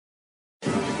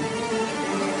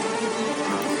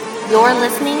You're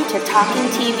listening to Talking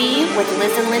TV with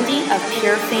Liz and Lindy of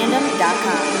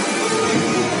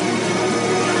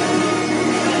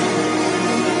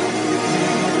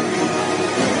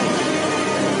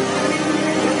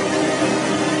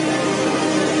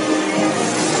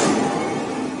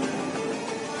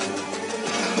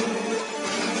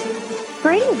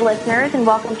Greetings, listeners, and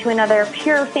welcome to another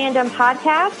Pure Fandom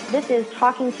podcast. This is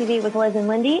Talking TV with Liz and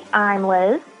Lindy. I'm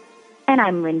Liz. And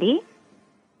I'm Lindy.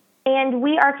 And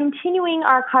we are continuing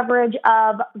our coverage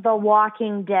of The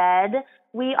Walking Dead.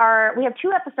 We have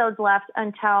 2 episodes left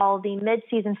until the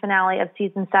mid-season finale of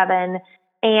season 7.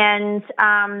 And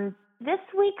this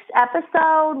week's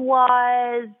episode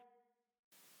was,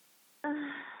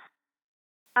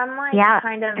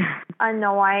 kind of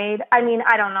annoyed. I mean,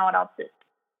 I don't know what else to.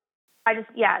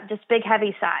 Just big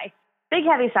heavy sigh. Big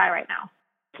heavy sigh right now.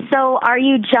 So are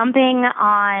you jumping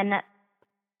on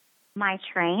my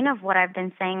train of what I've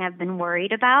been saying I've been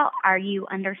worried about? Are you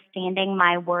understanding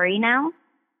my worry now?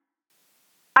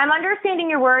 I'm understanding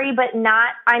your worry, but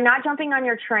I'm not jumping on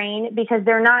your train because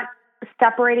they're not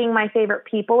separating my favorite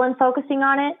people and focusing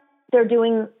on it. They're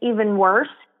doing even worse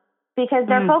because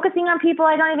they're focusing on people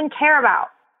I don't even care about.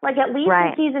 Like, at least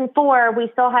in season 4, we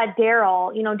still had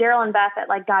Daryl. You know, Daryl and Beth, that,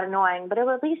 got annoying. But it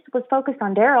at least was focused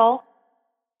on Daryl.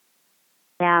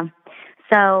 Yeah.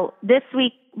 So this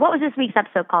week, what was this week's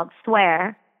episode called?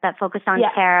 Swear, that focused on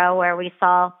Tara, where we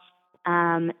saw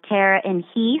Tara and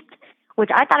Heath, which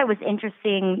I thought it was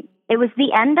interesting. It was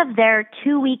the end of their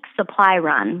 2-week supply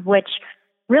run, which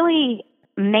really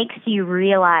makes you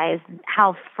realize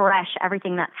how fresh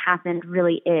everything that's happened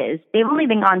really is. They've only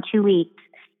been gone 2 weeks.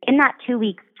 In that 2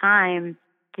 weeks' time,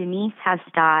 Denise has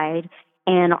died,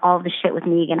 and all the shit with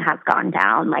Negan has gone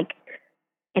down. Like,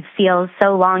 it feels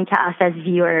so long to us as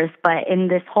viewers, but in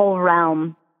this whole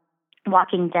realm,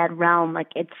 Walking Dead realm,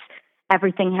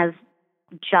 everything has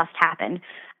just happened.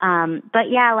 But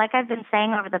yeah, like I've been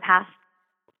saying over the past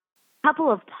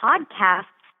couple of podcasts,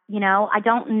 I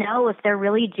don't know if they're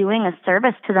really doing a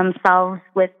service to themselves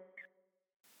with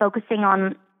focusing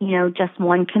on just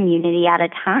one community at a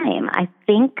time. I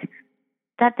think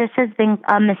that this has been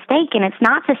a mistake, and it's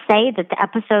not to say that the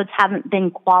episodes haven't been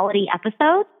quality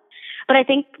episodes, but I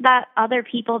think that other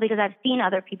people, because I've seen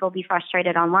other people be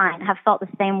frustrated online, have felt the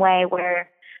same way where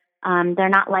they're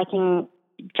not liking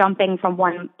jumping from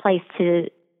one place to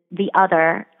the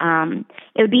other.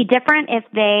 It would be different if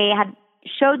they had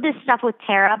showed this stuff with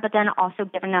Tara, but then also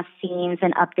given us scenes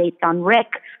and updates on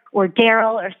Rick or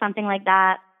Daryl or something like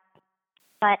that.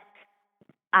 But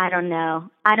I don't know.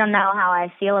 I don't know how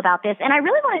I feel about this. And I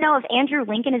really want to know if Andrew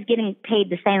Lincoln is getting paid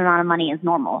the same amount of money as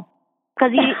normal.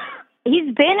 Because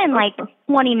he's been in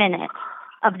 20 minutes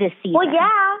of this season. Well,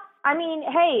 yeah. I mean,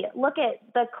 hey, look at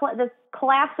the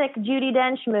classic Judi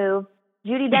Dench move.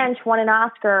 Judi Dench won an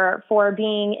Oscar for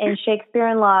being in Shakespeare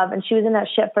in Love, and she was in that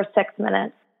shit for 6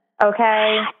 minutes.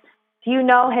 Okay? Do you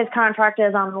know his contract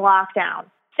is on lockdown?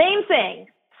 Same thing.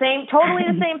 Totally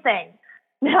the same thing.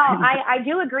 No, I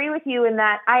do agree with you in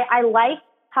that I like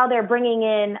how they're bringing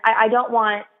in, I don't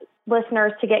want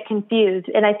listeners to get confused.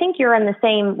 And I think you're in the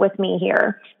same with me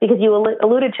here because you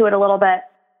alluded to it a little bit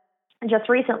just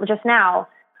now.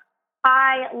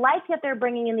 I like that they're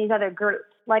bringing in these other groups.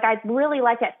 Like, I really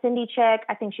like that Cindy chick.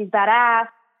 I think she's badass.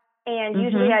 And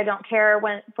usually I don't care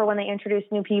when they introduce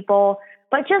new people.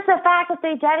 But just the fact that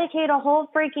they dedicate a whole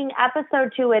freaking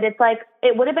episode to it, it's like,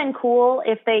 it would have been cool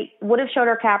if they would have showed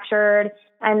her captured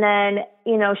and then,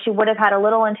 she would have had a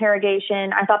little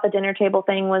interrogation. I thought the dinner table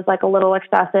thing was a little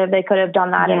excessive. They could have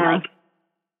done that in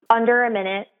under a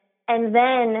minute. And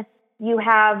then you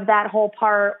have that whole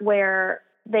part where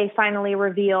they finally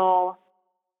reveal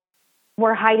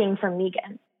we're hiding from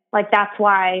Negan. That's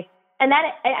why. And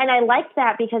I liked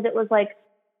that because it was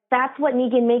that's what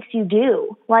Negan makes you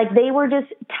do. They were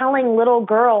just telling little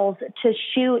girls to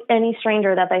shoot any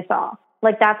stranger that they saw.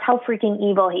 That's how freaking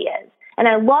evil he is. And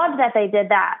I loved that they did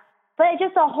that. But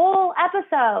just a whole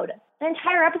episode, the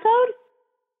entire episode,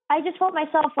 I just felt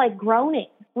myself groaning,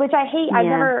 which I hate. I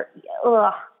never,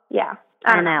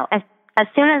 I know. As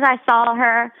soon as I saw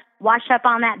her wash up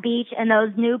on that beach and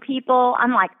those new people,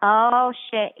 I'm like, oh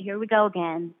shit, here we go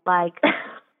again. I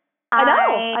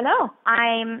know.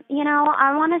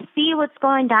 I want to see what's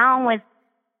going down with.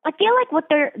 I feel what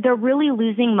they're really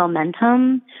losing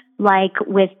momentum,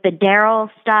 with the Daryl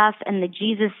stuff and the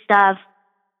Jesus stuff,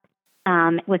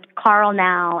 with Carl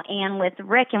now and with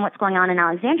Rick and what's going on in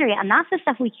Alexandria, and that's the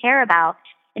stuff we care about.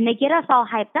 And they get us all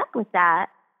hyped up with that,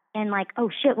 and oh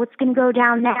shit, what's going to go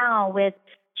down now with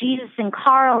Jesus and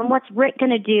Carl, and what's Rick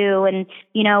going to do? And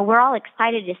we're all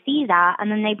excited to see that,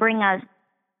 and then they bring us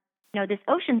this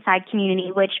Oceanside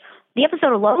community, which the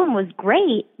episode alone was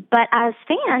great, but as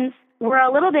fans, we're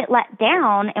a little bit let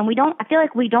down, and I feel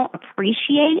like we don't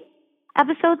appreciate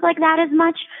episodes like that as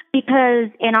much because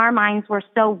in our minds we're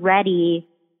so ready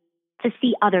to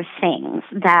see other things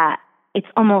that it's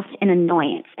almost an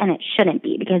annoyance, and it shouldn't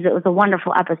be because it was a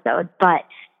wonderful episode. But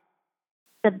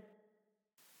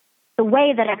the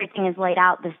way that everything is laid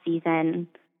out this season,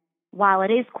 while it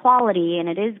is quality and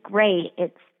it is great,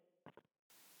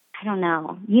 I don't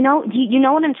know. Do you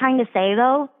know what I'm trying to say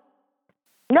though?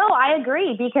 No, I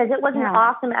agree because it was an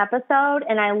awesome episode,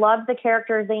 and I love the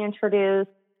characters they introduced,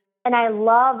 and I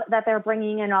love that they're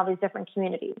bringing in all these different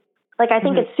communities. Like, I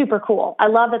think it's super cool. I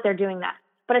love that they're doing that.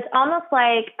 But it's almost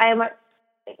like, what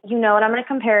I'm going to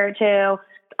compare it to,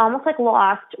 almost like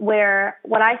Lost, where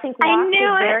what I think Lost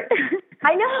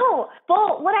I know.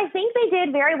 Well, what I think they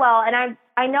did very well, and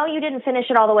I know you didn't finish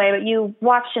it all the way, but you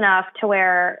watched enough to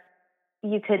where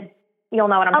you'll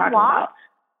know what I'm talking about.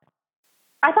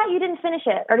 I thought you didn't finish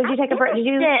it, or did you take a break? Did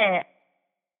you?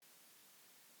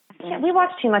 We watch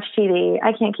too much TV.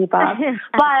 I can't keep up.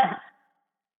 But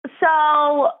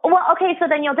so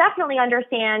then you'll definitely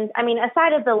understand. I mean,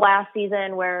 aside of the last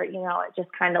season where it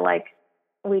just kind of like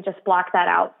we just blocked that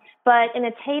out. But in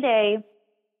its heyday,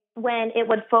 when it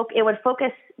would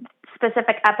focus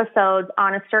specific episodes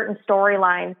on a certain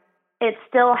storyline, it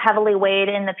still heavily weighed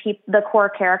in the core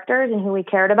characters and who we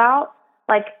cared about.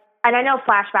 Like, and I know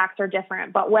flashbacks are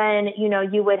different, but when,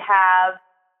 you would have,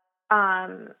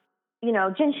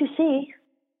 Jin Shu-si,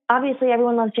 obviously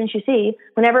everyone loves Jin Shu-si.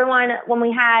 When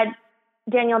we had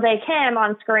Daniel Day Kim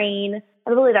on screen, I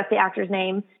believe that's the actor's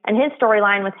name, and his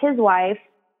storyline with his wife,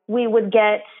 we would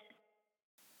get,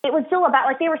 it was still about,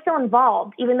 like, they were still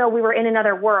involved, even though we were in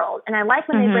another world. And I like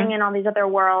when they bring in all these other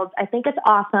worlds. I think it's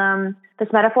awesome. This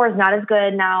metaphor is not as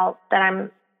good now that I'm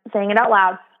saying it out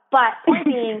loud. But point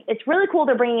being, it's really cool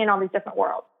they're bringing in all these different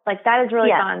worlds. Like, that is really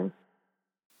fun.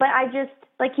 But I just,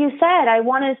 like you said, I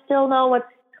want to still know what's,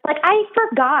 like, I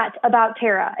forgot about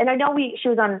Tara. And I know she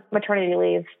was on maternity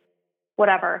leave,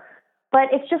 whatever.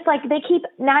 But it's just like they keep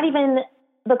not even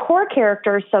the core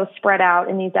characters so spread out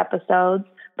in these episodes.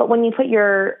 But when you put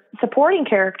your supporting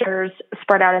characters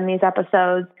spread out in these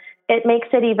episodes, it makes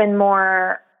it even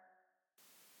more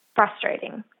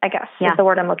frustrating, I guess, is the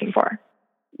word I'm looking for.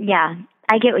 Yeah,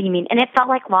 I get what you mean. And it felt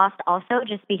like Lost also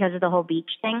just because of the whole beach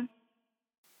thing.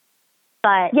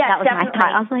 But that was definitely my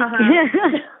thought. I was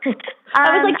like,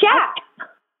 I was like, Jack.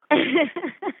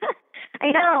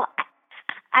 I know.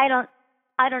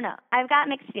 I don't know. I've got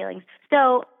mixed feelings.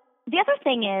 So the other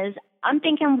thing is, I'm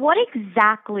thinking, what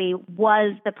exactly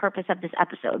was the purpose of this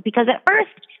episode? Because at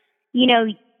first,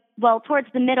 towards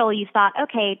the middle, you thought,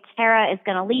 okay, Tara is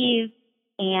going to leave,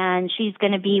 and she's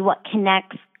going to be what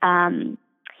connects,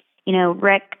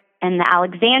 Rick and the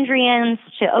Alexandrians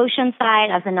to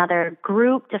Oceanside as another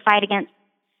group to fight against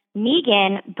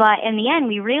Negan. But in the end,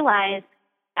 we realized,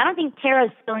 I don't think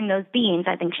Tara's spilling those beans.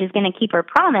 I think she's going to keep her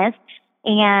promise.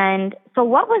 And so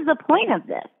what was the point of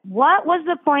this? What was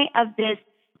the point of this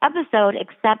episode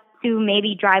except to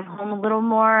maybe drive home a little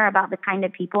more about the kind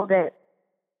of people that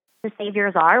the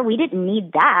saviors are? We didn't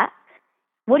need that.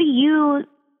 What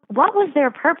was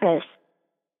their purpose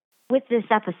with this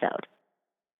episode?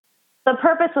 The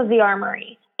purpose was the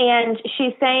armory. And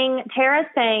Tara's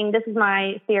saying, this is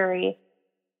my theory,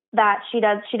 that she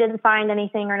didn't find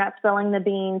anything or not spilling the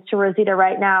beans to Rosita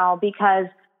right now because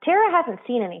Tara hasn't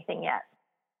seen anything yet.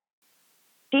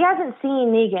 She hasn't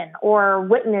seen Negan or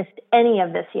witnessed any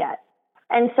of this yet.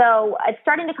 And so it's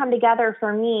starting to come together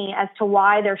for me as to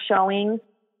why they're showing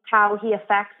how he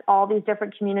affects all these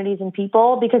different communities and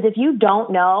people. Because if you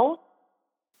don't know,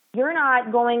 you're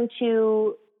not going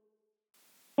to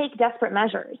take desperate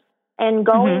measures. And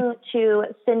going to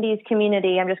Cindy's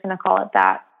community, I'm just going to call it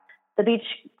that, the beach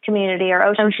community or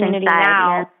ocean community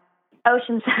now. Yeah.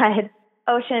 Oceanside,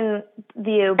 Ocean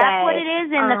View Bay. That's what it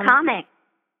is in the comic.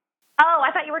 Oh,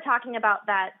 I thought you were talking about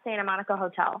that Santa Monica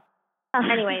hotel.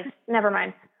 Anyways, never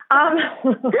mind.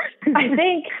 I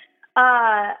think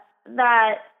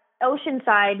that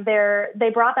Oceanside, they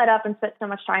brought that up and spent so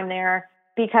much time there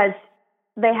because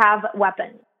they have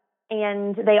weapons.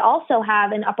 And they also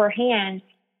have an upper hand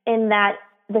in that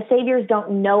the saviors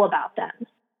don't know about them.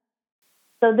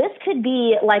 So this could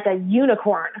be like a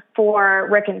unicorn for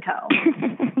Rick and Co.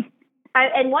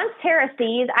 And once Tara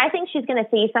sees, I think she's going to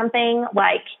see something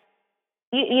like,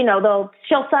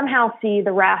 she'll somehow see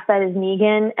the wrath that is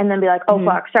Negan and then be like, oh,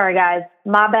 fuck, sorry, guys,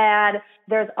 my bad.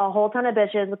 There's a whole ton of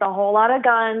bitches with a whole lot of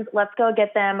guns. Let's go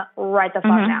get them right the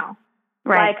fuck now.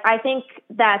 Right. Like, I think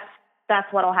that's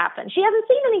what'll happen. She hasn't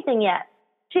seen anything yet.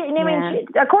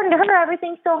 According to her,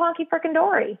 everything's still honky frickin'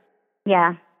 dory.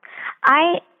 Yeah.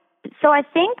 So I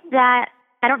think that,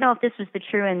 I don't know if this was the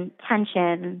true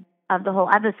intention of the whole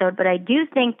episode, but I do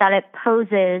think that it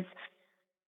poses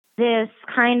this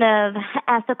kind of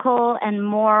ethical and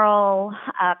moral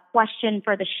question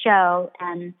for the show.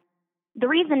 And the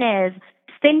reason is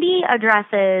Cindy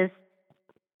addresses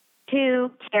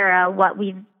to Tara what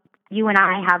you and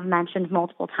I have mentioned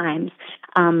multiple times.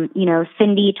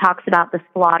 Cindy talks about the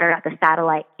slaughter at the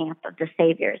satellite camp of the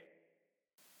Saviors,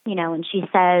 and she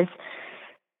says,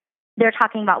 they're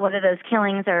talking about whether those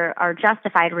killings are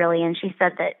justified, really. And she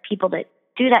said that people that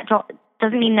do that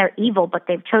doesn't mean they're evil, but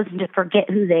they've chosen to forget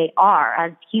who they are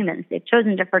as humans. They've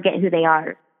chosen to forget who they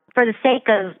are for the sake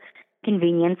of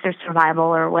convenience or survival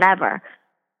or whatever.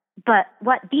 But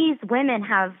what these women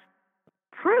have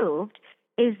proved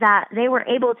is that they were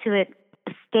able to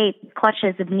escape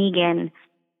clutches of Negan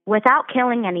without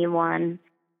killing anyone.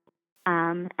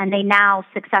 And they now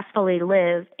successfully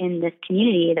live in this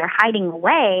community. They're hiding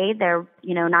away. They're,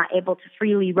 not able to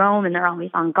freely roam, and they're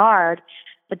always on guard.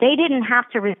 But they didn't have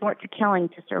to resort to killing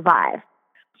to survive.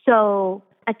 So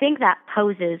I think that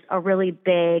poses a really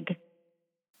big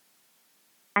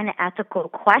kind of ethical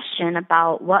question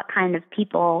about what kind of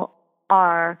people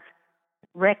are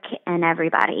Rick and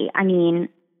everybody. I mean,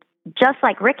 just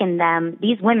like Rick and them,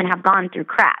 these women have gone through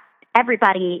crap.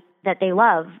 Everybody that they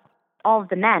love, all of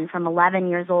the men from 11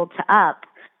 years old to up,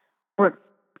 were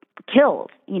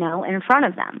killed, in front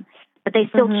of them. But they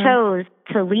still chose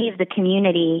to leave the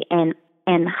community and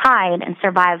hide and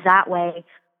survive that way.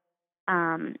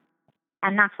 And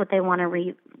that's what they want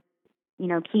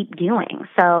to keep doing.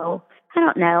 So I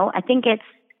don't know. I think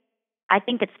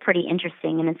it's pretty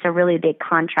interesting, and it's a really big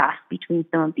contrast between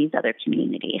some of these other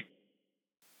communities.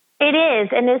 It is,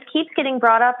 and this keeps getting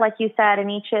brought up, like you said, in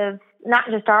each of not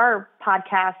just our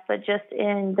podcasts, but just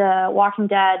in the Walking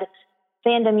Dead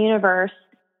fandom universe,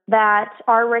 that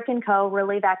are Rick and Co.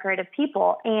 really that great of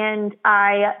people? And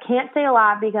I can't say a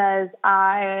lot because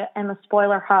I am a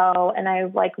spoiler hoe, and I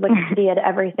Wikipedia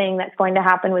everything that's going to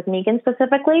happen with Negan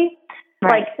specifically.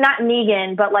 Right. Like, not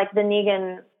Negan, but like the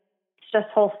Negan just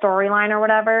whole storyline or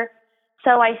whatever.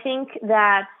 So I think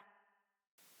that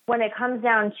when it comes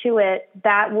down to it,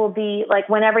 that will be like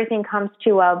when everything comes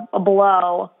to a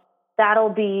blow, that'll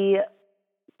be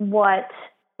what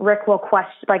Rick will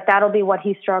question. Like, that'll be what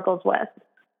he struggles with.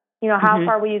 How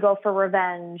far will you go for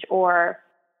revenge or,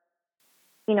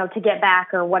 to get back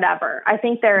or whatever? I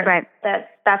think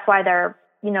that's why they're,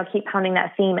 keep pounding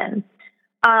that theme in.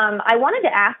 I wanted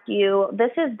to ask you,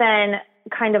 this has been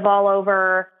kind of all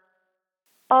over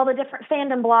all the different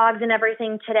fandom blogs and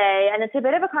everything today, and it's a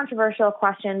bit of a controversial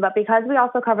question, but because we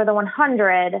also cover the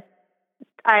 100,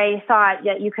 I thought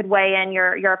that you could weigh in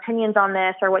your opinions on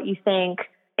this or what you think.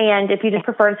 And if you just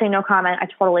prefer to say no comment, I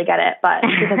totally get it, but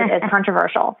because it is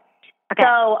controversial. Okay.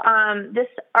 So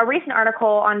a recent article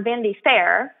on Vanity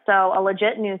Fair, so a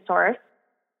legit news source,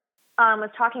 was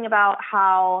talking about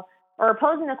or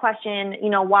posing the question,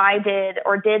 why did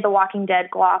The Walking Dead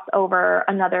gloss over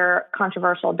another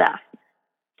controversial death?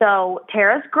 So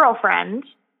Tara's girlfriend,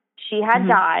 she had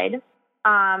died,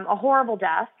 a horrible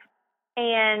death.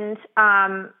 And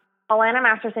Alana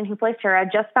Masterson, who plays Tara,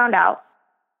 just found out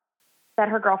that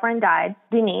her girlfriend died,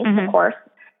 Denise, of course.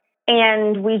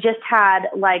 And we just had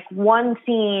one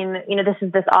scene, this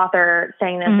is this author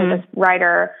saying this, or this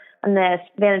writer in this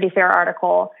Vanity Fair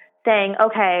article saying,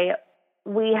 okay,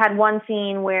 we had one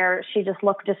scene where she just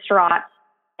looked distraught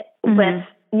with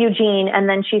Eugene, and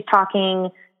then she's talking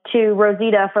to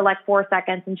Rosita for 4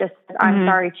 seconds and just said, I'm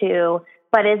sorry too,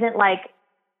 but isn't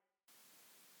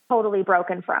totally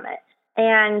broken from it.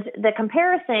 And the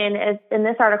comparison is in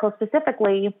this article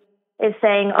specifically is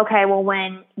saying, okay, well,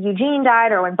 when Eugene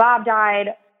died or when Bob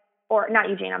died, or not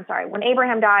Eugene, I'm sorry, when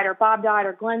Abraham died or Bob died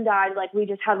or Glenn died, we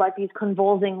just had these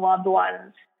convulsing loved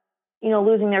ones,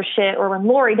 losing their shit. Or when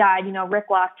Lori died, Rick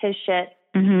lost his shit.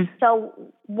 So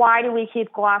why do we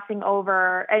keep glossing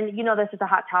over, and this is a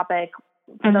hot topic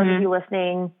for those of you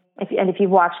listening, if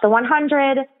you've watched The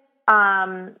 100,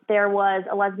 there was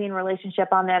a lesbian relationship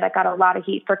on there that got a lot of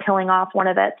heat for killing off one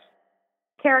of its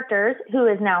characters, who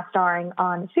is now starring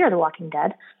on Fear the Walking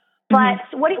Dead. But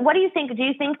what do you think? Do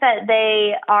you think that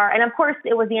they are, and of course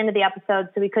it was the end of the episode,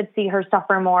 so we could see her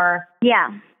suffer more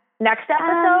next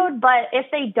episode, but if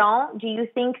they don't, do you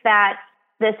think that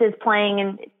this is playing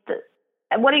in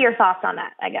what are your thoughts on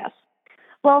that, I guess?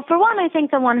 Well, for one, I think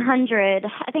the 100,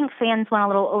 I think fans went a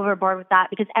little overboard with that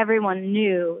because everyone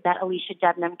knew that Alicia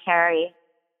Debnam Carey,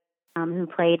 who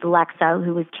played Lexa,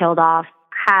 who was killed off,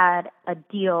 had a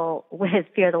deal with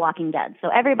Fear the Walking Dead. So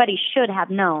everybody should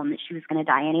have known that she was going to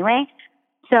die anyway.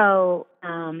 So,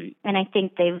 and I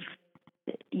think they've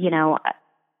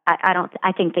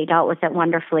I think they dealt with it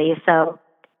wonderfully. So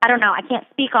I don't know. I can't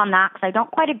speak on that because I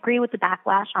don't quite agree with the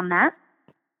backlash on that.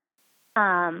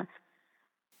 I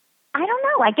don't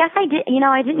know. I guess I did.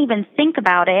 I didn't even think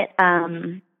about it.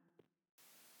 I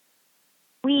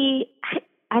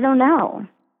don't know.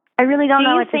 I really don't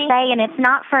know what to say, and it's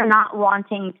not for not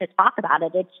wanting to talk about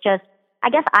it. It's just, I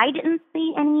guess I didn't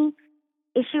see any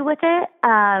issue with it.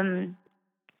 And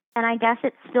I guess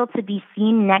it's still to be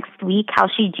seen next week how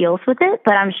she deals with it,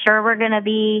 but I'm sure we're going to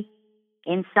be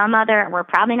we're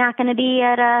probably not going to be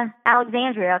at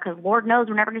Alexandria because Lord knows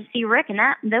we're never going to see Rick and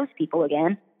those people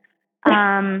again.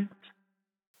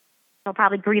 They'll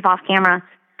probably grieve off camera.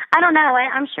 I don't know.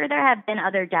 I'm sure there have been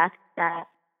other deaths that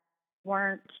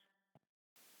weren't,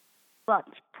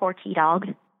 poor T-Dog.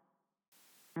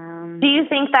 Do you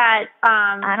think that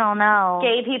I don't know,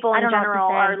 gay people in general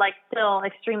are like still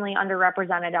extremely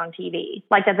underrepresented on TV?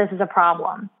 Like that this is a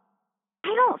problem?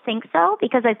 I don't think so,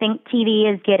 because I think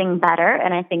TV is getting better,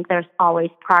 and I think there's always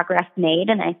progress made,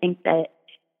 and I think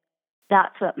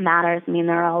that's what matters. I mean,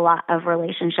 there are a lot of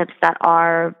relationships that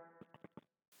are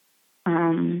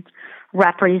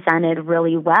represented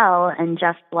really well, and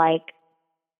just like,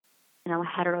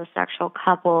 heterosexual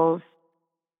couples,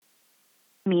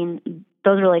 I mean,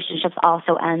 those relationships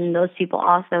also end. Those people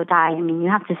also die. I mean,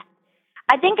 I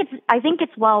think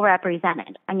it's well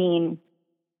represented. I mean,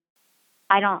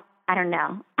 I don't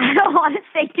know. I don't want to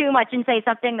say too much and say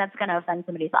something that's going to offend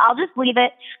somebody. So I'll just leave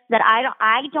it that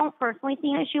I don't personally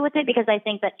see an issue with it, because I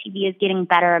think that TV is getting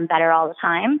better and better all the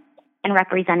time and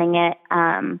representing it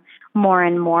more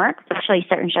and more. Especially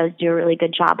certain shows do a really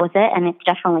good job with it, and it's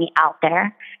definitely out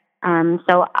there.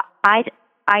 So I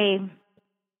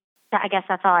guess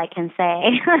that's all I can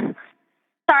say.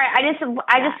 Sorry, I just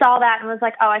saw that and was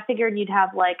like, oh, I figured you'd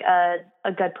have like a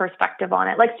good perspective on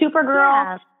it. Like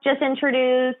Supergirl just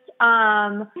introduced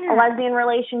a lesbian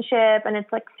relationship, and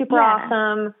it's like super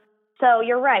awesome. So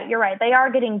you're right. They are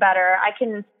getting better. I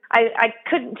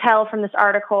couldn't tell from this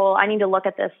article. I need to look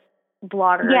at this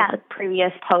blogger's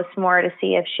previous post more to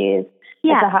see if it's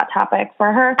a hot topic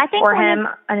for her or him.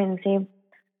 I didn't see.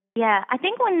 Yeah, I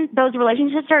think when those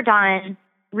relationships are done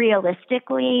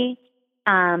realistically,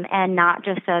 and not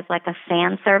just as like a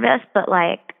fan service, but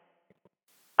like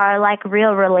are like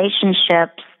real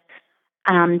relationships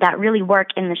that really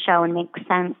work in the show and make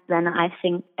sense, then I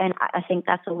think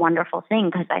that's a wonderful thing,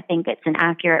 because I think it's an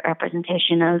accurate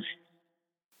representation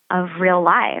of real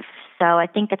life. So I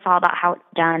think it's all about how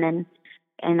it's done,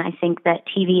 and I think that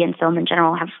TV and film in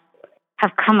general have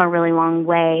come a really long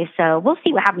way. So we'll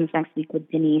see what happens next week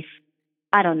with Denise.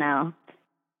 I don't know.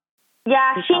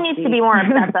 Yeah, she needs to be more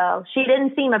upset, though. She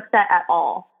didn't seem upset at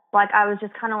all. Like, I was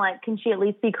just kind of like, can she at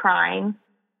least be crying?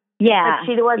 Yeah. Like,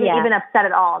 she wasn't even upset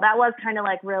at all. That was kind of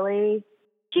like, really?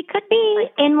 She could be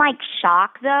in, like,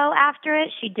 shock, though, after it.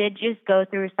 She did just go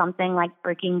through something, like,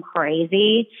 freaking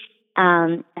crazy.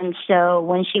 And so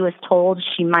when she was told,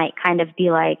 she might kind of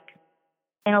be, like,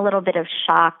 in a little bit of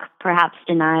shock, perhaps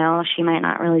denial. She might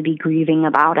not really be grieving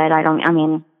about it. I don't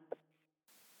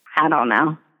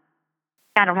know.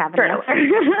 I don't have an answer.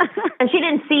 And she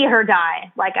didn't see her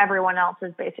die like everyone else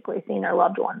has basically seen their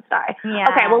loved ones die. Yeah.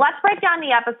 Okay, well, let's break down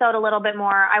the episode a little bit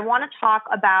more. I want to talk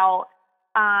about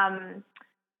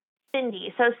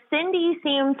Cindy. So Cindy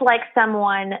seems like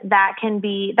someone that can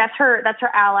be, that's her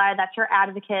ally, that's her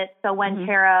advocate. So when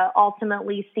Tara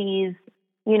ultimately sees,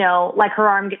 like her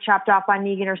arm get chopped off by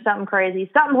Negan or something crazy,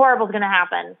 something horrible is going to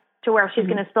happen to where she's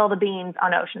going to spill the beans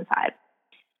on Oceanside.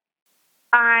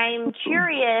 I'm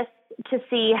curious to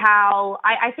see how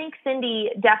I think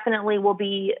Cindy definitely will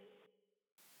be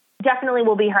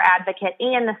her advocate,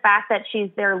 and the fact that she's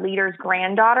their leader's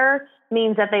granddaughter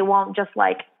means that they won't just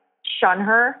like shun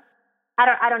her.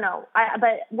 I don't know.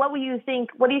 But what do you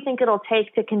think it'll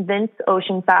take to convince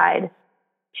Oceanside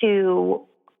to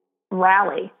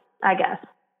rally, I guess?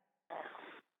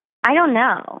 I don't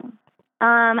know.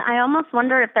 I almost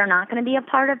wonder if they're not going to be a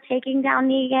part of taking down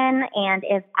Negan, and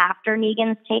if after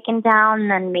Negan's taken down,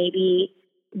 then maybe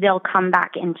they'll come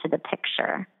back into the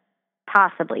picture.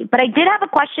 Possibly. But I did have a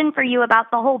question for you about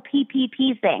the whole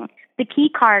PPP thing, the key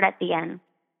card at the end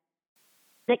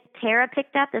that Tara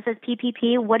picked up that says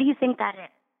PPP. What do you think that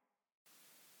is?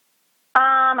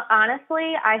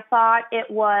 Honestly, I thought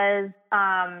it was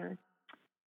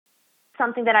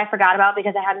something that I forgot about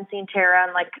because I hadn't seen Tara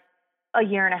in like a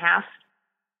year and a half.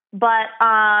 But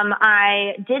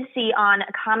I did see on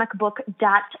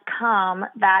comicbook.com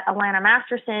that Alana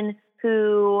Masterson,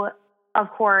 who, of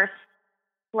course,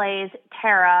 plays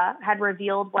Tara, had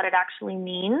revealed what it actually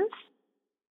means.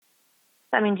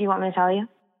 I mean, do you want me to tell you?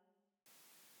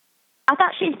 I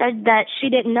thought she said that she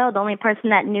didn't know. The only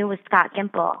person that knew was Scott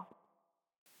Gimple.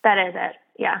 That is it.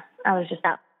 Yeah. I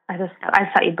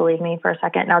thought you'd believe me for a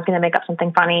second, and I was going to make up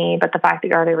something funny, but the fact that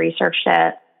you already researched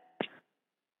it,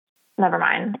 never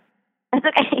mind. It's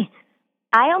okay.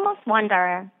 I almost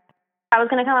wonder. I was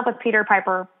going to come up with Peter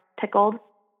Piper pickled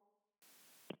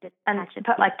and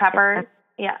put like pepper.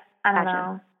 Yeah. I don't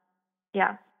know.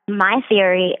 Yeah. My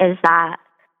theory is that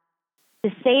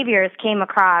the Saviors came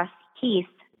across Heath.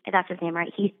 That's his name,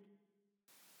 right? Heath.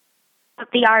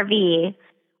 Took the RV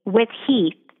with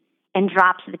Heath and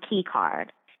drops the key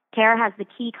card. Tara has the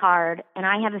key card, and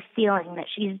I have a feeling that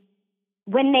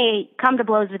when they come to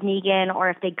blows with Negan, or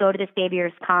if they go to the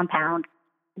Savior's compound,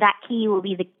 that key will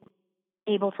be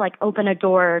able to like open a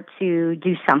door to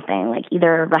do something, like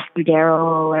either rescue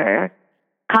Daryl or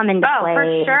come into play. Oh,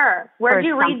 for sure. Where'd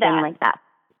you read that? Like that.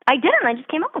 I didn't. I just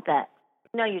came up with it.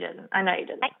 No, you didn't. I know you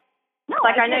didn't.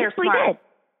 I know you're smart. Did.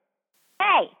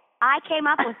 Hey, I came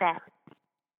up with it.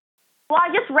 Well, I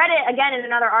just read it again in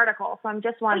another article, so I'm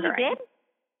just wondering. Oh, you did?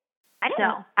 I didn't.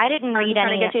 No. I didn't read any. I'm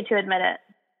trying to get you to admit it.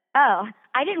 Oh,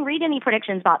 I didn't read any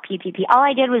predictions about PPP. All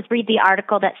I did was read the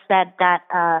article that said that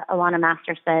Alana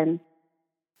Masterson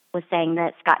was saying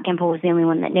that Scott Gimple was the only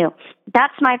one that knew.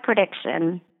 That's my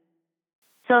prediction.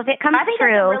 So if it comes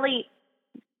true,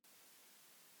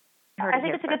 I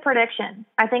think it's a good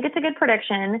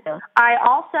prediction. I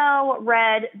also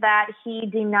read that he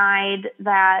denied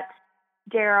that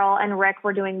Daryl and Rick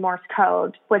were doing Morse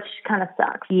code, which kind of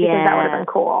sucks because that would have been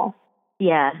cool.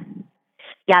 Yeah.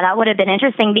 Yeah, that would have been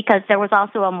interesting because there was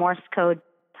also a Morse code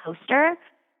poster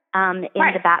in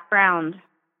the background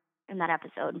in that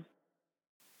episode.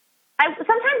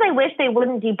 Sometimes I wish they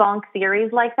wouldn't debunk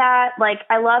theories like that. Like,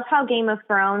 I love how Game of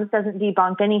Thrones doesn't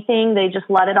debunk anything. They just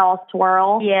let it all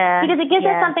swirl. Yeah. Because it gives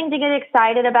us something to get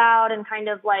excited about and kind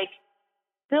of, like,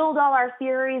 build all our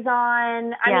theories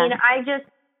on. I mean,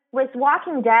 with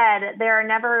Walking Dead, there are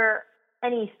never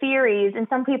any theories. And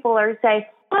some people say,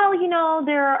 well,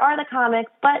 there are the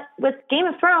comics. But with Game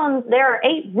of Thrones, there are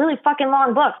 8 really fucking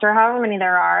long books or however many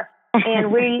there are.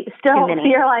 And we still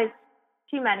theorize.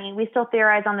 Too many. We still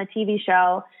theorize on the TV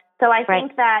show. So I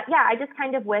think that, I just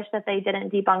kind of wish that they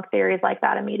didn't debunk theories like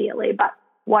that immediately, but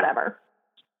whatever.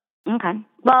 Okay.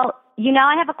 Well,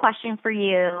 I have a question for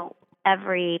you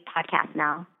every podcast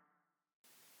now.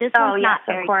 This one's not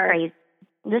very crazy.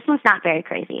 This one's not very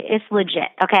crazy. It's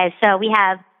legit. Okay, so we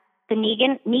have the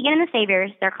Negan and the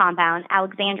Saviors, their compound,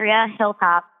 Alexandria,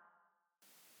 Hilltop,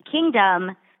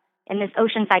 Kingdom, and this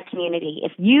Oceanside community.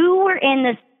 If you were in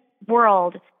this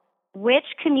world, which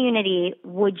community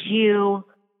would you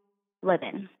live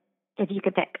in if you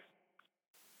could pick?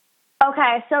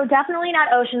 Okay, so definitely not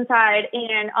Oceanside,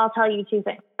 and I'll tell you 2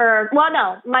 things.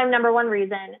 My number one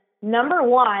reason. Number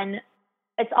one,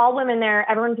 it's all women there.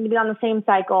 Everyone's going to be on the same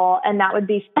cycle, and that would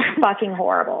be fucking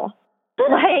horrible.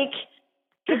 Like,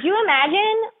 could you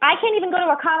imagine? I can't even go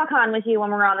to a Comic-Con with you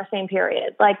when we're on the same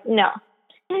period. Like, no.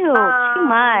 Ew, too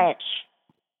much.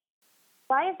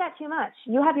 Why is that too much?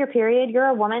 You have your period. You're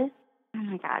a woman. Oh,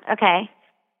 my God. Okay.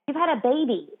 You've had a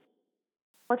baby.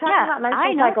 We're talking about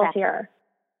menstrual cycles here.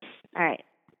 All right.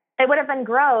 It would have been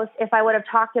gross if I would have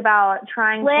talked about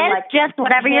trying to, just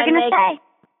whatever you're going to say.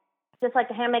 Just,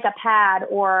 to hand make a pad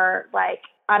or,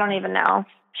 I don't even know.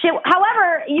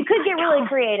 However, you could get really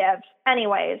creative.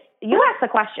 Anyways, you ask the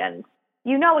questions.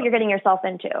 You know what you're getting yourself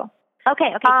into.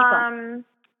 Okay, keep going.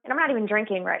 And I'm not even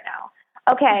drinking right now.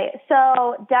 Okay,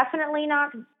 so definitely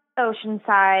not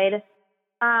Oceanside.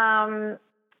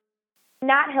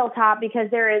 Not Hilltop,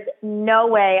 because there is no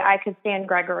way I could stand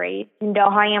Gregory. You know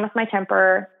how I am with my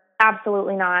temper.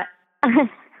 Absolutely not.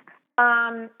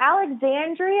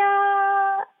 Alexandria,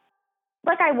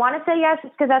 I want to say yes,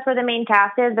 just because that's where the main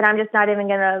cast is, but I'm just not even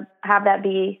going to have that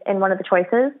be in one of the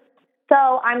choices. So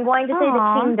I'm going to say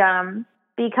the Kingdom,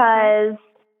 because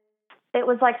it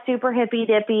was super hippy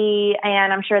dippy,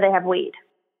 and I'm sure they have weed.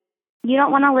 You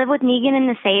don't want to live with Negan and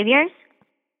the Saviors?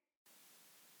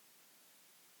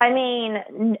 I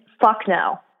mean, fuck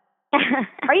no.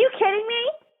 Are you kidding me?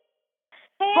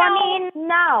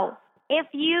 No. If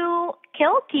you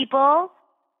killed people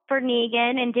for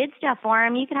Negan and did stuff for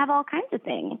him, you could have all kinds of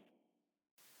things.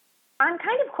 I'm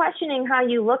kind of questioning how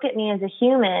you look at me as a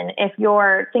human if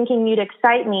you're thinking you'd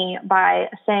excite me by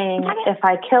saying if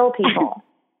I kill people.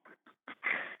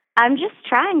 I'm just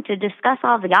trying to discuss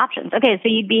all the options. Okay, so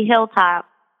you'd be Hilltop,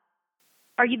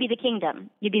 or you'd be the Kingdom.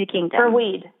 You'd be the Kingdom. For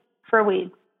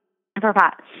weed. For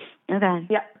pot. Okay.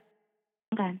 Yep.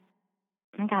 Okay.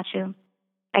 I got you.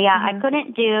 Yeah, I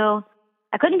couldn't do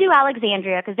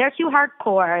Alexandria because they're too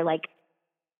hardcore.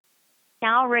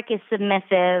 Now Rick is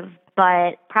submissive,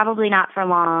 but probably not for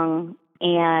long.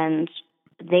 and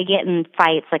they get in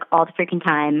fights like all the freaking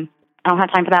time. I don't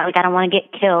have time for that. Like, I don't want to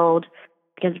get killed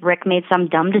because Rick made some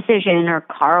dumb decision or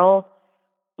Carl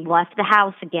left the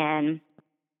house again.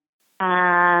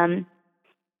 I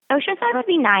just thought it would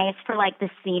be nice for like the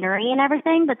scenery and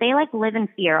everything, but they like live in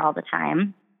fear all the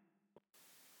time.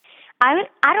 I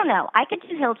don't know. I could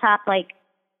do Hilltop. Like,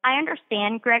 I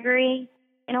understand Gregory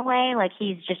in a way. Like,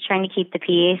 he's just trying to keep the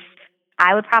peace.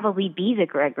 I would probably be the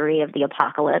Gregory of the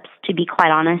apocalypse, to be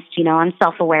quite honest. You know, I'm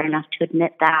self-aware enough to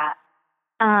admit that.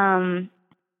 I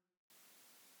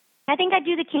think I'd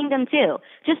do the Kingdom too,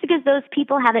 just because those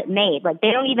people have it made. Like,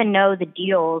 they don't even know the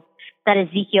deals that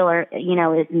Ezekiel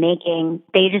is making.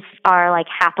 They just are like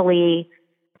happily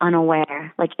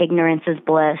unaware. Like, ignorance is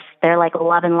bliss. They're like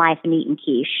loving life and eating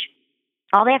quiche.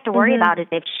 All they have to worry about is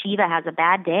if Shiva has a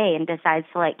bad day and decides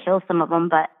to like kill some of them,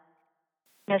 but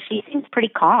she seems pretty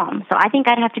calm. So I think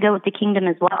I'd have to go with the Kingdom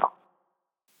as well.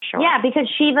 Sure. Yeah, because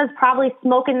Shiva's probably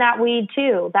smoking that weed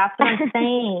too. That's what I'm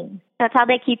saying. That's how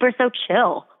they keep her so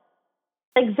chill.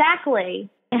 Exactly.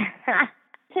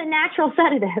 It's a natural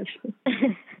sedative.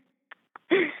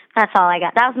 That's all I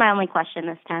got. That was my only question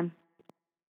this time.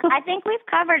 I think we've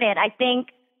covered it. I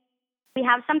think we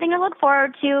have something to look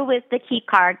forward to with the key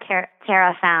card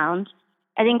Tara found.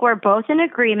 I think we're both in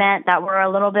agreement that we're a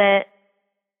little bit,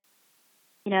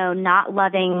 not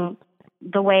loving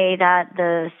the way that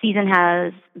the season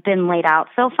has been laid out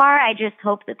so far. I just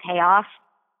hope the payoff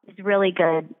is really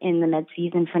good in the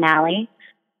mid-season finale.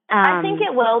 I think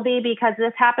it will be, because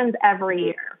this happens every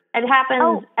year. It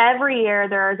happens every year.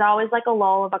 There's always like a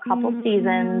lull of a couple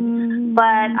seasons. But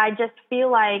I just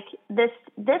feel like this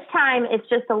time it's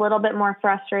just a little bit more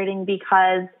frustrating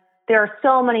because there are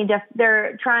so many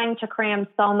they're trying to cram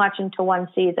so much into one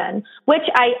season, which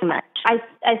I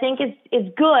think is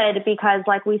good, because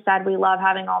like we said, we love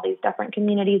having all these different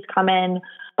communities come in,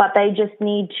 but they just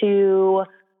need to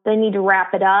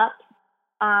wrap it up.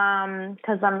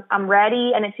 Because I'm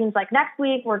ready, and it seems like next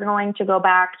week we're going to go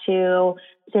back to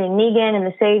seeing Negan and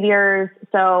the Saviors.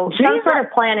 So some sort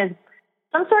of plan is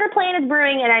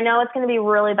brewing, and I know it's going to be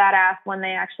really badass when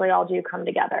they actually all do come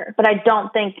together. But I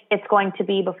don't think it's going to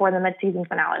be before the mid-season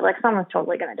finale. Like, someone's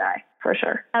totally going to die for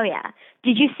sure. Oh yeah.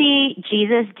 Did you see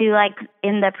Jesus do, like,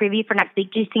 in the preview for next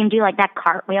week? Did you see him do like that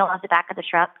cartwheel off the back of the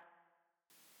truck?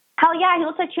 Hell yeah, he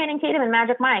looks like Channing Tatum and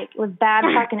Magic Mike with bad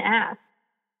fucking ass.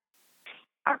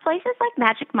 Are places like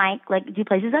Magic Mike, like, do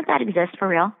places like that exist for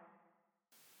real?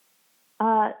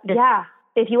 Yeah.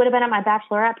 If you would have been at my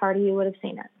bachelorette party, you would have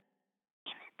seen it.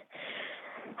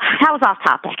 That was off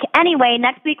topic. Anyway,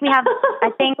 next week we have, I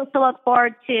think, to look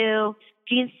forward to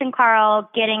Jesus and Carl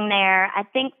getting there. I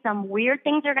think some weird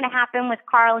things are going to happen with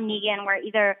Carl and Negan, where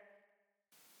either,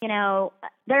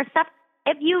 there's stuff,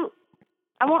 I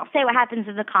won't say what happens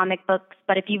in the comic books,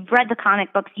 but if you've read the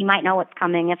comic books, you might know what's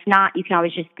coming. If not, you can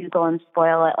always just Google and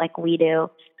spoil it like we do.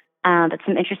 But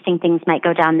some interesting things might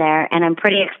go down there. And I'm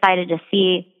pretty excited to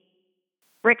see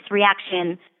Rick's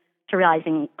reaction to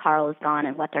realizing Carl is gone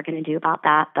and what they're going to do about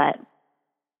that. But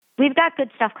we've got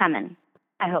good stuff coming,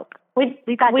 I hope. We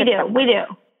do.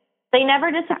 They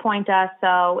never disappoint us,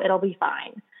 so it'll be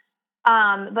fine.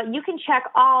 But you can check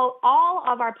all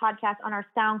of our podcasts on our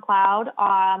SoundCloud.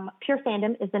 Pure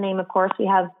Fandom is the name, of course. We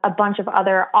have a bunch of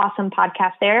other awesome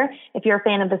podcasts there. If you're a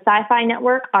fan of the Sci-Fi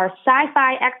Network, our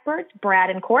sci-fi experts, Brad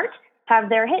and Court, have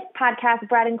their hit podcast,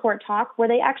 Brad and Court Talk, where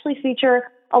they actually feature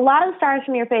a lot of the stars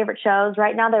from your favorite shows.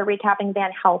 Right now, they're recapping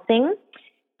Van Helsing.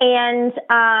 And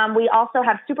we also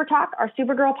have Super Talk, our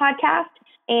Supergirl podcast.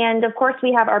 And, of course,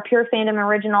 we have our Pure Fandom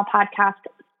original podcast,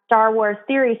 Star Wars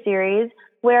Theory Series,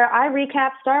 where I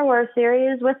recap Star Wars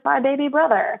series with my baby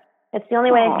brother. It's the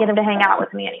only way I can get him to hang out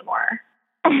with me anymore.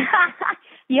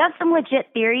 You have some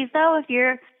legit theories, though. If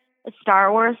you're a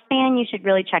Star Wars fan, you should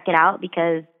really check it out,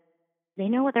 because they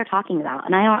know what they're talking about.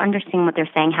 And I don't understand what they're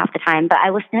saying half the time, but I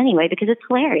listen anyway because it's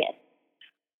hilarious.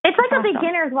 It's like a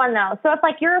beginner's one, though. So if,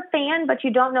 like, you're a fan, but you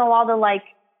don't know all the, like,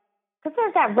 because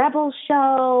there's that Rebels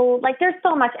show. Like, there's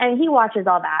so much, and he watches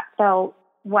all that. So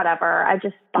whatever. I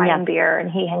just buy him beer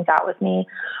and he hangs out with me.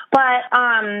 But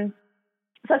so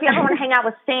if you ever want to hang out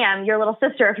with Sam, your little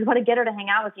sister, if you want to get her to hang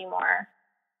out with you more,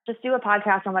 just do a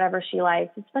podcast on whatever she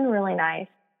likes. It's been really nice.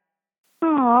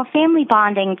 Oh, family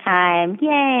bonding time. Yay.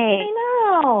 I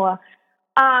know.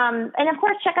 And of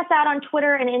course, check us out on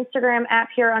Twitter and Instagram at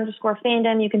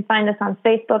 @pure_fandom. You can find us on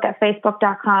Facebook at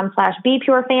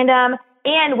facebook.com/bepurefandom.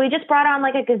 And we just brought on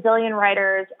like a gazillion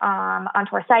writers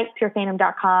onto our site,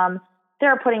 purefandom.com.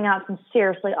 They're putting out some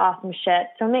seriously awesome shit,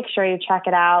 so make sure you check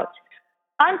it out.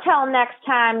 Until next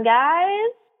time, guys.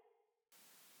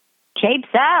 Capes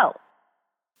out.